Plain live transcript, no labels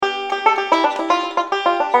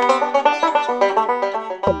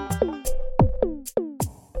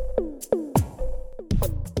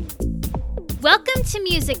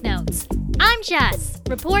Music Notes. I'm Jess,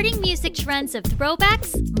 reporting music trends of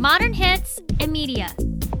throwbacks, modern hits, and media.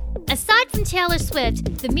 Aside from Taylor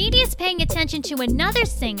Swift, the media is paying attention to another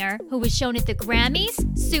singer who was shown at the Grammys,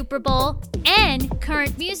 Super Bowl, and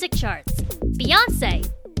current music charts,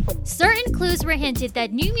 Beyonce. Certain clues were hinted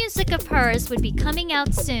that new music of hers would be coming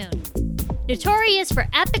out soon. Notorious for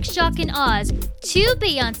epic shock and awe, 2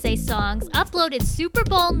 Beyonce songs uploaded Super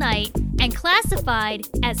Bowl night and classified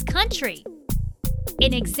as country.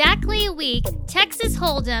 In exactly a week, Texas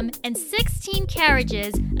Hold'em and 16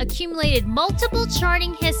 Carriages accumulated multiple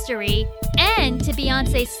charting history and to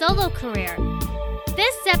Beyonce's solo career.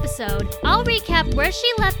 This episode, I'll recap where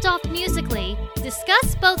she left off musically,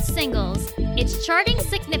 discuss both singles, its charting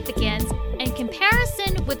significance, and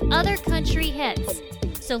comparison with other country hits.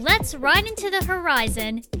 So let's ride into the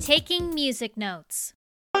horizon, taking music notes.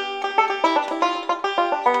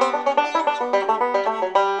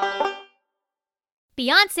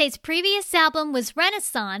 Beyonce's previous album was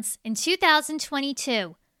Renaissance in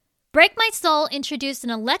 2022. Break My Soul introduced an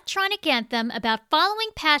electronic anthem about following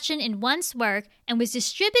passion in one's work and was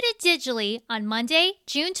distributed digitally on Monday,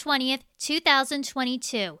 June 20th,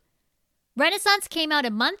 2022. Renaissance came out a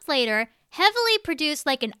month later, heavily produced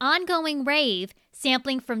like an ongoing rave,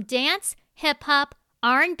 sampling from dance, hip-hop,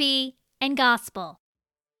 R&B, and gospel.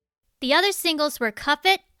 The other singles were Cuff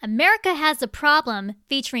It, America Has a Problem,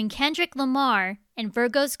 featuring Kendrick Lamar, and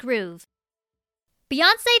Virgo's Groove.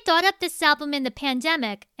 Beyonce thought up this album in the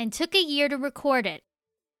pandemic and took a year to record it.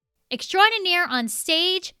 Extraordinaire on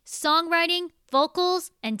stage, songwriting,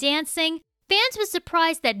 vocals, and dancing, fans were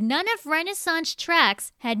surprised that none of Renaissance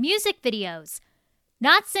tracks had music videos.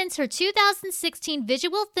 Not since her 2016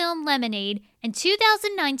 visual film Lemonade and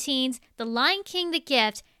 2019's The Lion King: The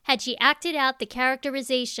Gift had she acted out the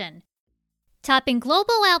characterization. Topping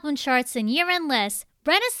global album charts and year-end lists,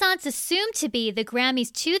 Renaissance assumed to be the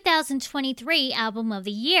Grammys' 2023 Album of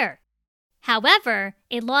the Year. However,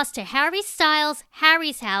 it lost to Harry Styles'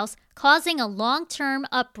 Harry's House, causing a long-term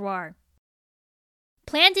uproar.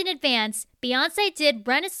 Planned in advance, Beyonce did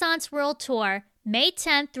Renaissance World Tour May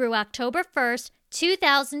 10th through October 1st,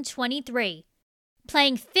 2023.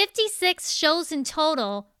 Playing 56 shows in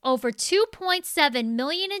total, over 2.7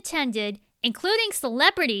 million attended, including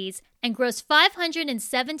celebrities, and grossed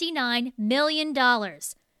 $579 million.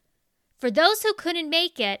 For those who couldn't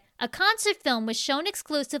make it, a concert film was shown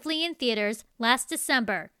exclusively in theaters last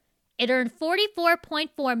December. It earned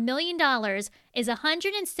 $44.4 million, is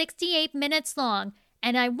 168 minutes long,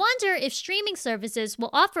 and I wonder if streaming services will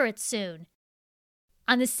offer it soon.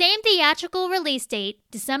 On the same theatrical release date,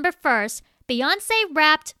 December 1st, Beyonce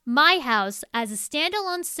wrapped My House as a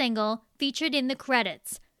standalone single featured in the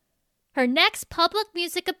credits. Her next public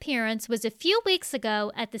music appearance was a few weeks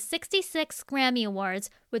ago at the 66th Grammy Awards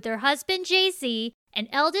with her husband Jay-Z and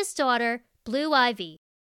eldest daughter, Blue Ivy.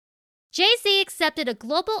 Jay-Z accepted a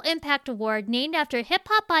Global Impact Award named after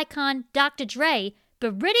hip-hop icon Dr. Dre,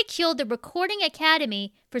 but ridiculed the Recording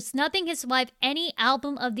Academy for snubbing his wife any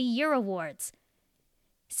Album of the Year awards.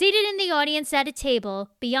 Seated in the audience at a table,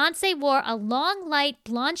 Beyonce wore a long, light,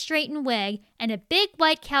 blonde straightened wig and a big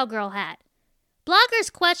white cowgirl hat.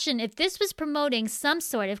 Bloggers questioned if this was promoting some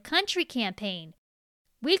sort of country campaign.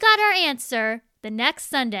 We got our answer the next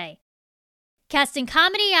Sunday. Casting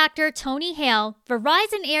comedy actor Tony Hale,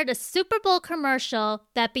 Verizon aired a Super Bowl commercial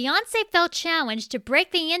that Beyonce felt challenged to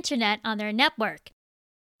break the internet on their network.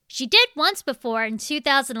 She did once before in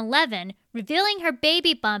 2011, revealing her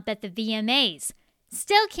baby bump at the VMAs.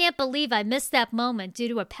 Still can't believe I missed that moment due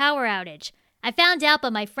to a power outage. I found out by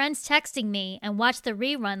my friends texting me and watched the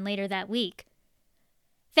rerun later that week.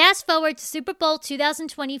 Fast forward to Super Bowl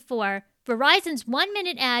 2024, Verizon's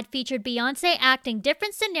 1-minute ad featured Beyonce acting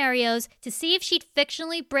different scenarios to see if she'd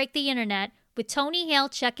fictionally break the internet, with Tony Hale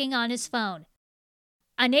checking on his phone.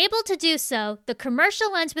 Unable to do so, the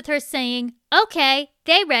commercial ends with her saying, "Okay,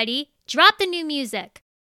 they ready, drop the new music."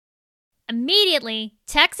 Immediately,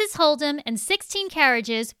 Texas Hold'em and 16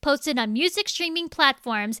 Carriages posted on music streaming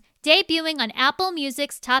platforms, debuting on Apple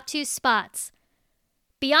Music's top 2 spots.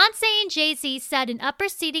 Beyonce and Jay-Z sat in upper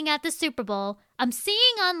seating at the Super Bowl. I'm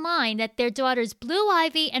seeing online that their daughters Blue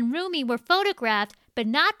Ivy and Rumi were photographed, but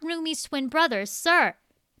not Rumi's twin brother, Sir.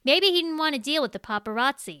 Maybe he didn't want to deal with the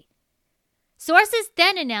paparazzi. Sources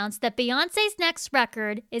then announced that Beyonce's next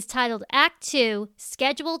record is titled Act 2,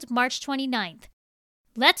 scheduled March 29th.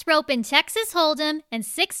 Let's rope in Texas Hold'em and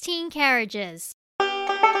 16 Carriages.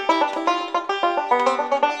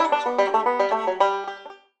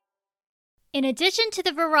 In addition to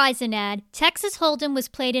the Verizon ad, Texas Hold'em was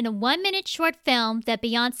played in a 1-minute short film that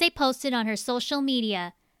Beyonce posted on her social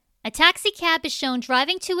media. A taxi cab is shown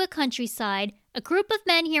driving to a countryside, a group of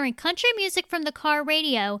men hearing country music from the car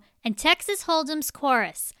radio and Texas Hold'em's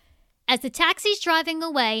chorus. As the taxi's driving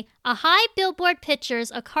away, a high billboard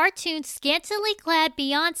pictures a cartoon scantily clad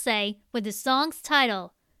Beyonce with the song's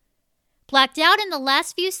title. Blacked out in the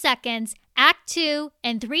last few seconds, Act 2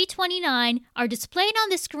 and 329 are displayed on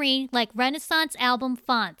the screen like Renaissance album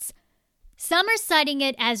fonts. Some are citing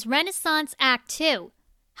it as Renaissance Act 2.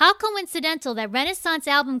 How coincidental that Renaissance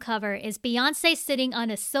album cover is Beyonce sitting on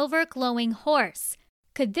a silver glowing horse.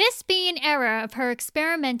 Could this be an era of her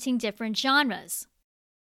experimenting different genres?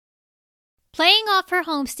 Playing off her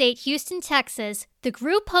home state, Houston, Texas, the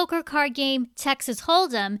group poker card game Texas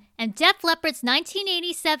Hold'em, and Def Leppard's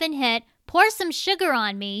 1987 hit Pour Some Sugar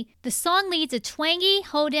on Me, the song leads a twangy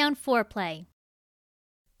hoedown foreplay.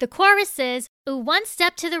 The chorus is, "Ooh, one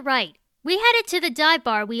step to the right. We headed to the dive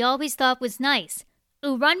bar we always thought was nice.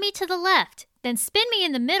 Ooh, run me to the left, then spin me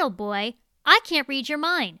in the middle, boy. I can't read your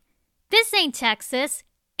mind. This ain't Texas,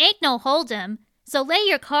 ain't no Hold'em, so lay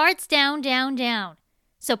your cards down, down, down.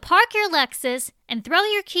 So park your Lexus and throw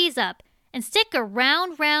your keys up and stick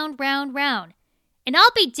around, round, round, round. And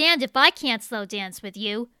I'll be damned if I can't slow dance with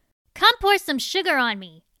you. Come pour some sugar on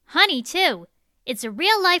me, honey too. It's a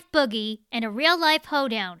real-life boogie and a real-life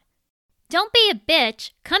hoedown. Don't be a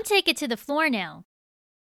bitch, come take it to the floor now."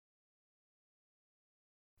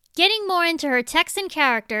 Getting more into her Texan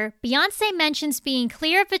character, Beyonce mentions being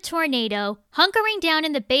clear of a tornado, hunkering down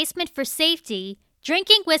in the basement for safety,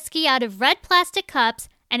 drinking whiskey out of red plastic cups,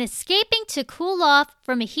 and escaping to cool off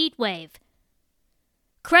from a heat wave.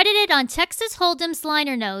 Credited on Texas Hold'em's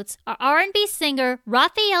liner notes are R&B singer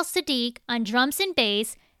Raphael Sadiq on drums and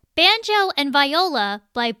bass, banjo and viola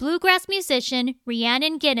by bluegrass musician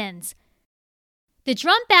Rhiannon Giddens. The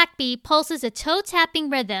drum backbeat pulses a toe-tapping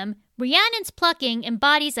rhythm. Rhiannon's plucking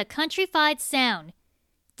embodies a countrified sound.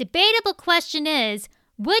 Debatable question is,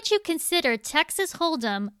 would you consider Texas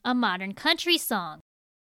Hold'em a modern country song?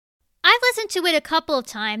 I've listened to it a couple of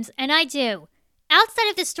times, and I do. Outside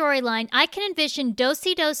of the storyline, I can envision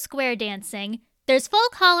do-si-do square dancing. There's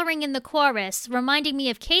folk hollering in the chorus, reminding me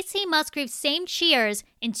of Casey Musgrave's Same Cheers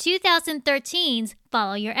in 2013's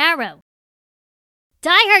Follow Your Arrow.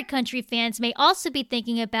 Die-hard country fans may also be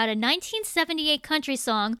thinking about a 1978 country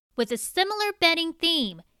song with a similar betting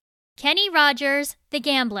theme, Kenny Rogers' The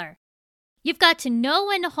Gambler. You've got to know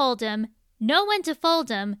when to hold 'em, know when to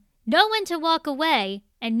fold 'em, know when to walk away,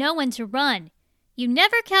 and know when to run. You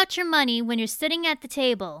never count your money when you're sitting at the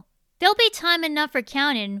table. There'll be time enough for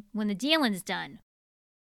counting when the dealing's done.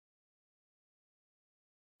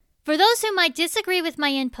 For those who might disagree with my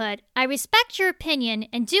input, I respect your opinion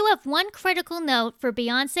and do have one critical note for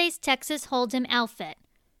Beyonce's Texas Hold'em outfit.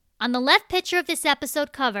 On the left picture of this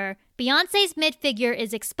episode cover, Beyonce's mid-figure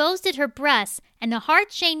is exposed at her breasts and a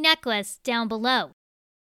heart-shaped necklace down below.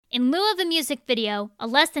 In lieu of a music video, a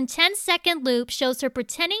less than 10-second loop shows her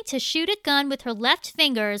pretending to shoot a gun with her left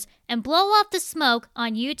fingers and blow off the smoke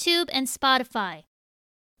on YouTube and Spotify.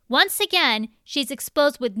 Once again, she's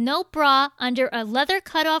exposed with no bra under a leather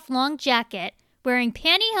cut-off long jacket, wearing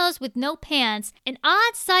pantyhose with no pants, and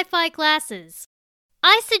odd sci-fi glasses.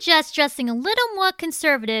 I suggest dressing a little more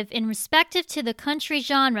conservative in respective to the country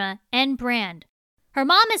genre and brand. Her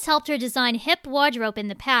mom has helped her design hip wardrobe in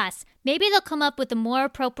the past. Maybe they'll come up with a more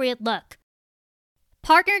appropriate look.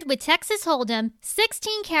 Partnered with Texas Hold'em,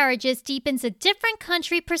 16 Carriages deepens a different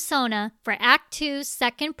country persona for Act 2's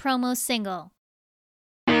second promo single.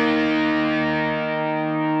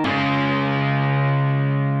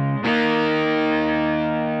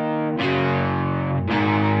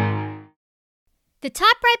 The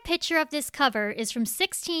top right picture of this cover is from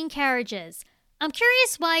 16 Carriages. I'm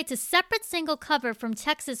curious why it's a separate single cover from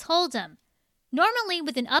Texas Hold'em. Normally,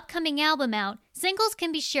 with an upcoming album out, singles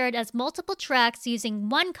can be shared as multiple tracks using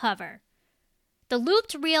one cover. The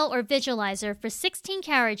looped reel or visualizer for 16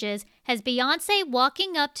 Carriages has Beyonce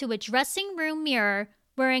walking up to a dressing room mirror,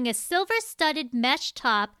 wearing a silver-studded mesh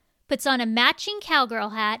top, puts on a matching cowgirl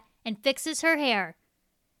hat, and fixes her hair.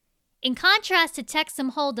 In contrast to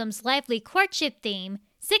Texas Hold'em's lively courtship theme,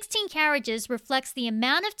 16 Carriages reflects the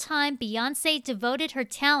amount of time Beyonce devoted her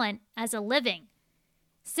talent as a living.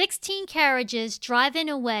 16 carriages driving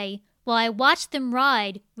away while I watch them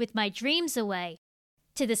ride with my dreams away.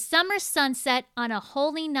 To the summer sunset on a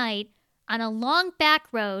holy night, on a long back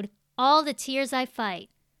road, all the tears I fight.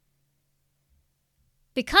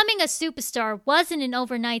 Becoming a superstar wasn't an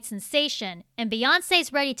overnight sensation, and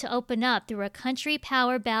Beyonce's ready to open up through a country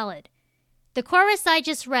power ballad. The chorus I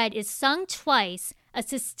just read is sung twice, a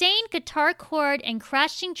sustained guitar chord and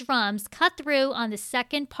crashing drums cut through on the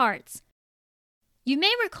second parts. You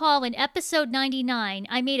may recall in episode 99,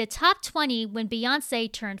 I made a top 20 when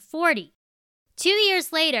Beyonce turned 40. 2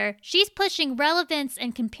 years later, she's pushing relevance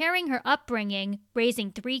and comparing her upbringing,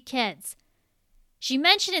 raising 3 kids. She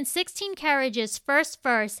mentioned in 16 Carriages' first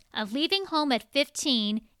verse of leaving home at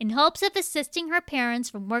 15 in hopes of assisting her parents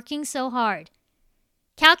from working so hard.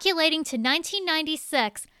 Calculating to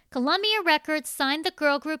 1996, Columbia Records signed the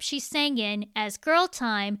girl group she sang in as Girl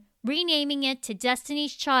Time, renaming it to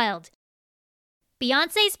Destiny's Child.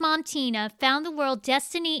 Beyonce's mom Tina found the word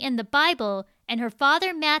destiny in the Bible, and her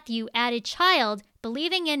father Matthew added child,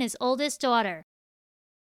 believing in his oldest daughter.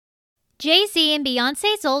 Jay-Z and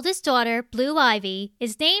Beyonce's oldest daughter, Blue Ivy,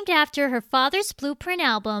 is named after her father's Blueprint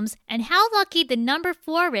albums and how lucky the number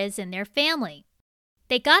 4 is in their family.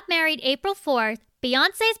 They got married April 4th,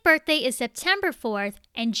 Beyonce's birthday is September 4th,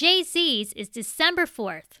 and Jay-Z's is December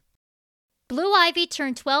 4th. Blue Ivy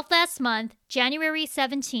turned 12 last month, January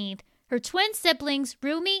 17th. Her twin siblings,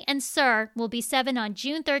 Rumi and Sir, will be 7 on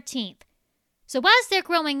June 13th. So as they're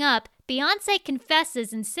growing up, Beyonce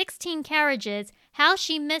confesses in 16 Carriages how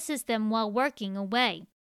she misses them while working away.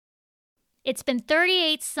 It's been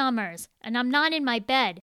 38 summers, and I'm not in my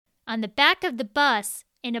bed. On the back of the bus,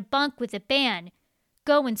 in a bunk with a band,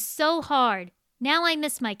 going so hard. Now I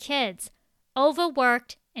miss my kids.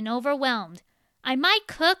 Overworked and overwhelmed. I might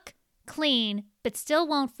cook, clean, but still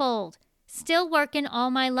won't fold. Still working all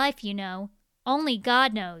my life, you know. Only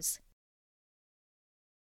God knows.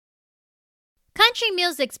 Country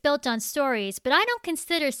music's built on stories, but I don't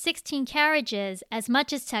consider 16 Carriages as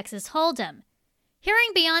much as Texas Hold'em.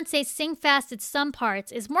 Hearing Beyonce sing fast at some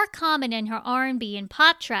parts is more common in her R&B and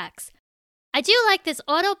pop tracks. I do like this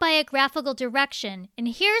autobiographical direction, and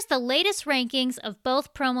here's the latest rankings of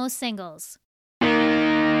both promo singles.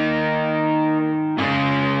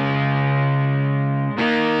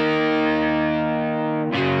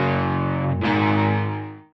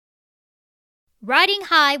 Riding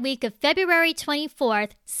high week of February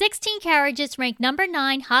 24th, 16 Carriages ranked number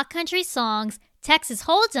 9 Hot Country Songs, Texas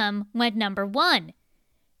Hold'em went number 1.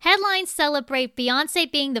 Headlines celebrate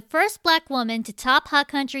Beyonce being the first black woman to top Hot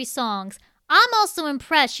Country Songs. I'm also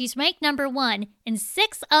impressed she's ranked number 1 in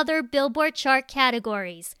 6 other Billboard chart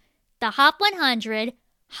categories: the Hot 100,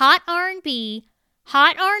 Hot R&B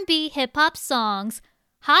Hip-Hop Songs,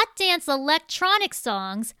 Hot Dance Electronic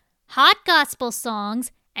Songs, Hot Gospel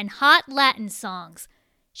Songs, and Hot Latin Songs.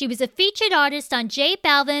 She was a featured artist on J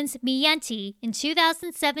Balvin's Miente in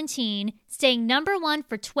 2017, staying number 1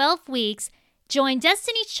 for 12 weeks, joined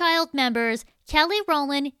Destiny's Child members Kelly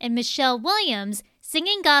Rowland and Michelle Williams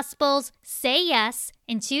singing gospel's Say Yes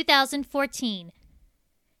in 2014.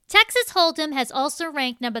 Texas Hold'em has also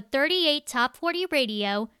ranked number 38 Top 40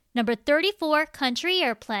 Radio, number 34 Country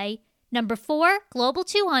Airplay, number 4 Global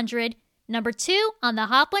 200, number 2 on the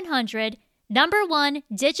Hot 100, number 1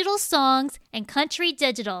 Digital Songs and Country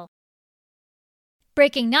Digital.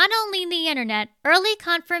 Breaking not only the internet, early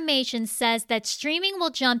confirmation says that streaming will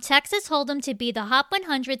jump Texas Hold'em to be the Hot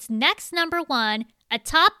 100's next number 1, a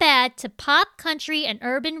top add to pop, country, and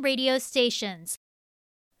urban radio stations.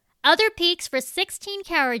 Other peaks for 16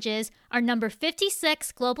 Carriages are number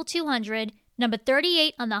 56 Global 200, number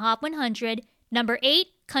 38 on the Hot 100, number 8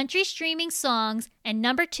 Country Streaming Songs, and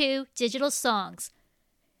number 2 Digital Songs.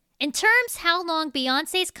 In terms how long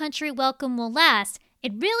Beyonce's country welcome will last,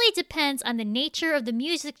 it really depends on the nature of the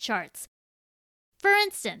music charts. For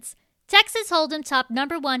instance, Texas Hold'em topped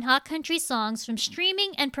number 1 Hot Country Songs from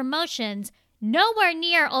streaming and promotions, nowhere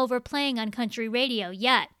near overplaying on country radio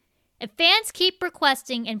yet. If fans keep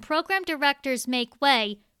requesting and program directors make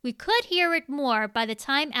way, we could hear it more by the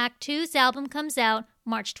time Act 2's album comes out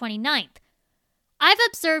March 29th. I've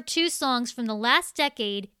observed 2 songs from the last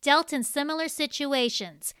decade dealt in similar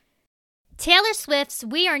situations. Taylor Swift's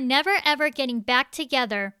We Are Never Ever Getting Back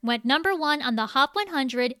Together went number 1 on the Hot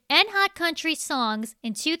 100 and Hot Country Songs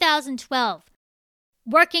in 2012.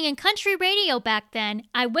 Working in country radio back then,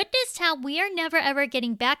 I witnessed how We Are Never Ever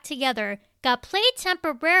Getting Back Together got played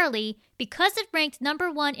temporarily because it ranked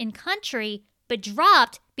number 1 in country, but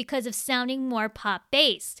dropped because of sounding more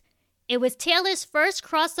pop-based. It was Taylor's first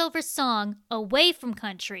crossover song away from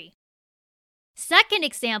country. Second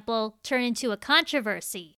example turned into a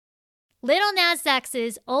controversy. Lil Nas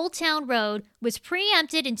X's Old Town Road was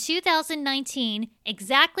preempted in 2019,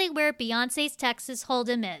 exactly where Beyonce's Texas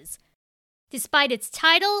Hold'em is. Despite its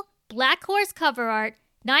title, Black Horse cover art,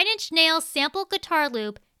 9 Inch Nails sample guitar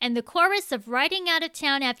loop, and the chorus of Riding Out of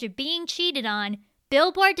Town After Being Cheated On,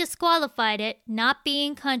 Billboard disqualified it, not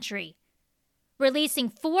being country. Releasing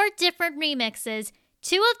 4 different remixes,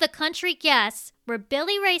 2 of the country guests were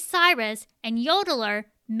Billy Ray Cyrus and yodeler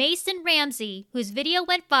Mason Ramsey, whose video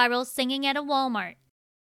went viral singing at a Walmart.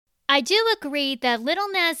 I do agree that Lil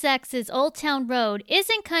Nas X's Old Town Road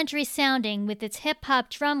isn't country sounding with its hip-hop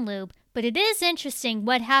drum loop, but it is interesting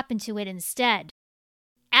what happened to it instead.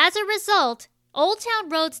 As a result, Old Town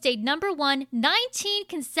Road stayed number 1 19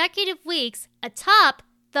 consecutive weeks atop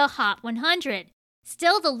the Hot 100,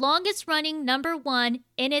 still the longest-running number 1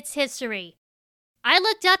 in its history. I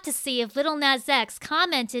looked up to see if Lil Nas X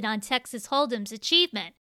commented on Texas Hold'em's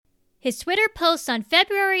achievement. His Twitter post on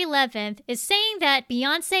February 11th is saying that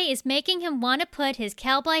Beyonce is making him want to put his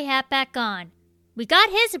cowboy hat back on. We got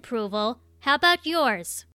his approval. How about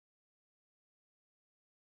yours?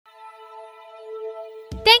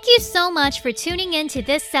 Thank you so much for tuning in to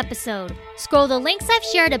this episode. Scroll the links I've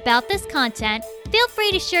shared about this content. Feel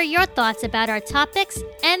free to share your thoughts about our topics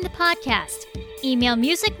and the podcast. Email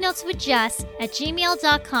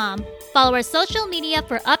musicnoteswithjess@gmail.com. Follow our social media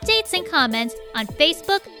for updates and comments on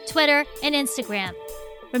Facebook, Twitter, and Instagram.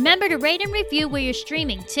 Remember to rate and review where you're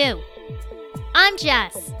streaming, too. I'm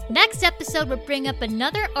Jess. Next episode will bring up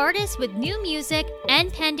another artist with new music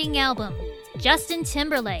and pending album, Justin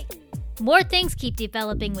Timberlake. More things keep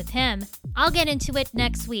developing with him. I'll get into it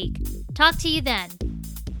next week. Talk to you then.